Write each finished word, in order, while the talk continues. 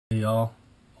Hey y'all,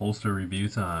 holster review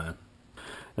time.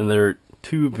 And there are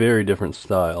two very different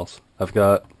styles. I've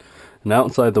got an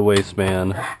outside the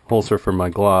waistband holster for my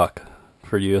Glock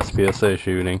for USPSA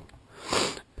shooting,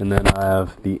 and then I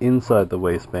have the inside the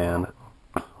waistband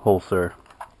holster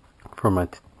for my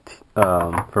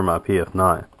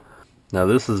PF9. Now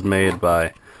this is made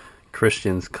by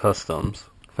Christian's Customs.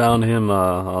 Found him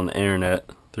on the internet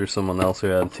through someone else who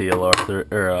had a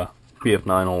TLR or a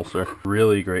PF9 holster.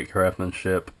 Really great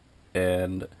craftsmanship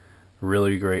and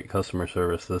really great customer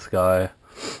service. This guy,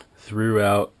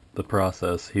 throughout the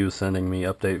process, he was sending me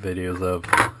update videos of,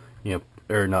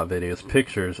 or not videos,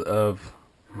 pictures of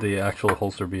the actual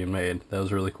holster being made. That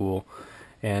was really cool.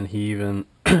 And he even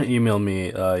emailed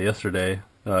me yesterday,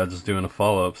 just doing a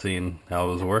follow-up, seeing how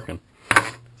it was working.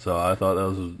 So I thought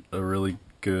that was a really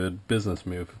good business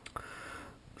move.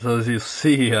 So as you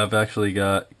see, I've actually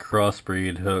got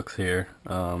crossbreed hooks here.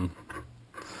 I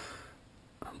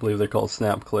believe they're called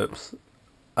snap clips.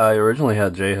 I originally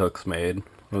had J hooks made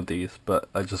with these, but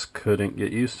I just couldn't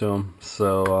get used to them.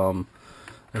 So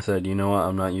I said, you know what,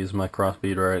 I'm not using my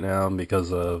crossbreed right now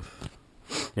because of,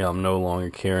 I'm no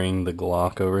longer carrying the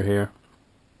Glock over here.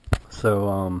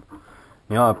 So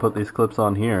I put these clips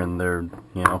on here, and they're,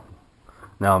 now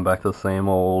I'm back to the same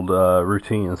old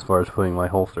routine as far as putting my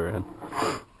holster in.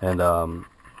 And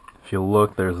if you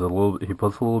look, there's he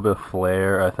puts a little bit of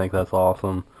flare. I think that's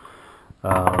awesome.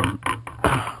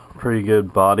 Pretty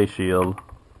good body shield.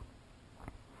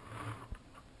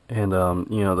 And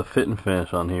the fit and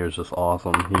finish on here is just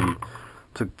awesome. He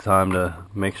took time to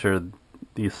make sure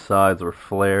these sides were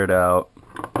flared out,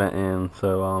 bent in,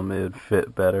 so it'd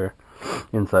fit better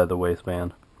inside the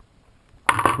waistband.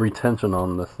 Retention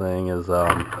on this thing is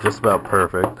just about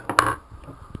perfect.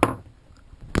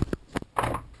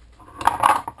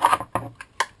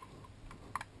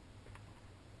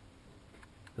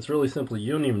 It's really simple.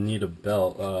 You don't even need a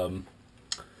belt.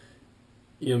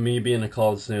 Me being a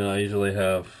college student, I usually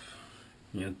have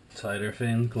tighter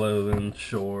fitting clothing,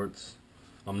 shorts.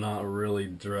 I'm not really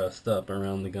dressed up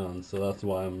around the gun, so that's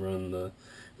why I'm running the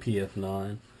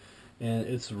PF9. And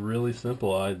it's really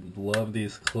simple. I love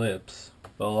these clips.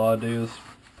 All I do is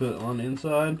put it on the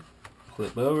inside,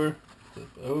 clip over, put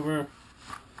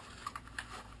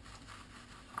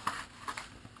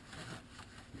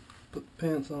the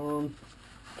pants on,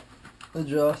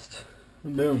 adjust,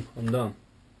 and boom, I'm done.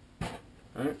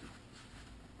 Alright?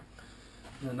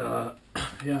 And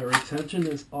retention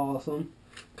is awesome.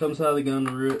 Comes out of the gun,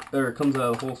 comes out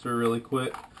of the holster really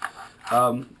quick.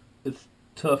 It's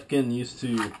tough getting used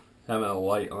to having a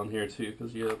light on here too,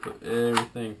 because you have to put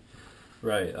everything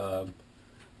right.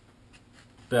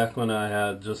 Back when I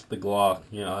had just the Glock,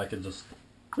 I could just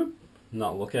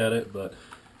not look at it, but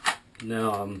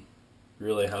now I'm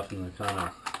really having to kind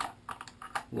of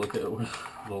look at where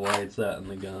the light's at in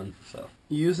the gun. So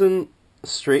using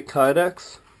straight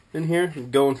Kydex in here,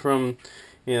 going from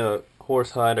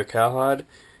horse hide or cow hide,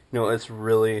 it's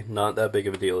really not that big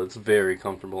of a deal. It's very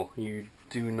comfortable. You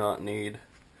do not need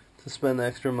to spend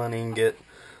extra money and get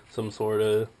some sort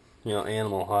of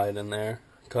animal hide in there.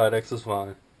 Kydex is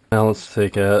fine. Now let's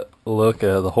take a look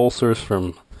at the holsters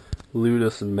from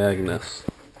Ludus and Magnus.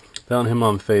 Found him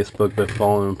on Facebook, been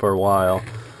following him for a while.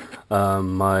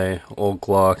 My old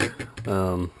Glock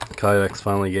Kydex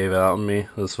finally gave out on me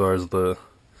as far as how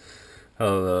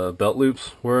the belt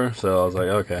loops were, so I was like,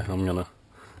 okay, I'm gonna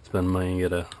spend money and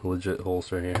get a legit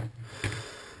holster here.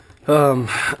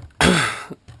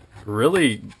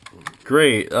 Really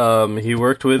great. He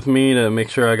worked with me to make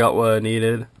sure I got what I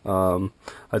needed.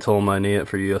 I told him I need it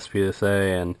for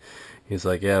USPSA, and he's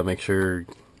like, yeah, make sure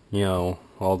you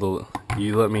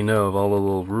let me know of all the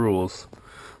little rules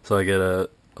so I get a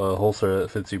holster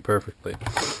that fits you perfectly.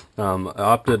 I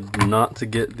opted not to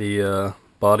get the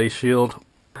body shield.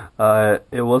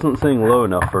 It wasn't sitting low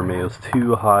enough for me. It was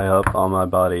too high up on my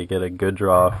body to get a good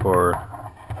draw for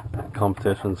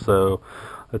competition, so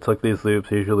I took these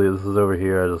loops. Usually this is over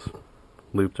here. I just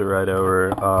looped it right over.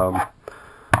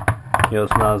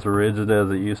 It's not as rigid as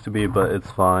it used to be, but it's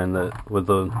fine. That with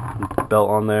the belt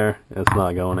on there, it's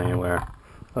not going anywhere.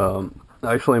 I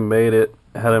actually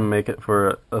had him make it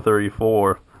for a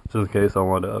 34, just in case I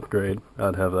wanted to upgrade.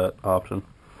 I'd have that option.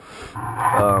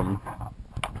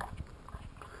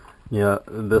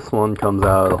 This one comes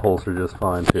out of the holster just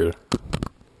fine too.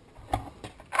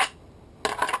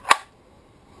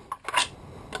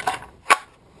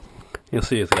 You'll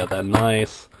see it's got that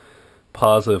nice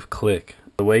positive click.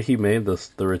 The way he made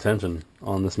the retention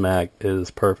on this mag is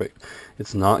perfect.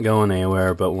 It's not going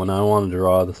anywhere, but when I want to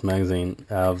draw this magazine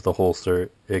out of the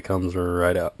holster, it comes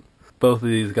right out. Both of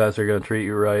these guys are going to treat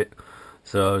you right,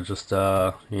 so just,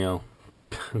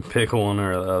 Pick one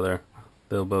or the other.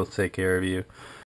 They'll both take care of you.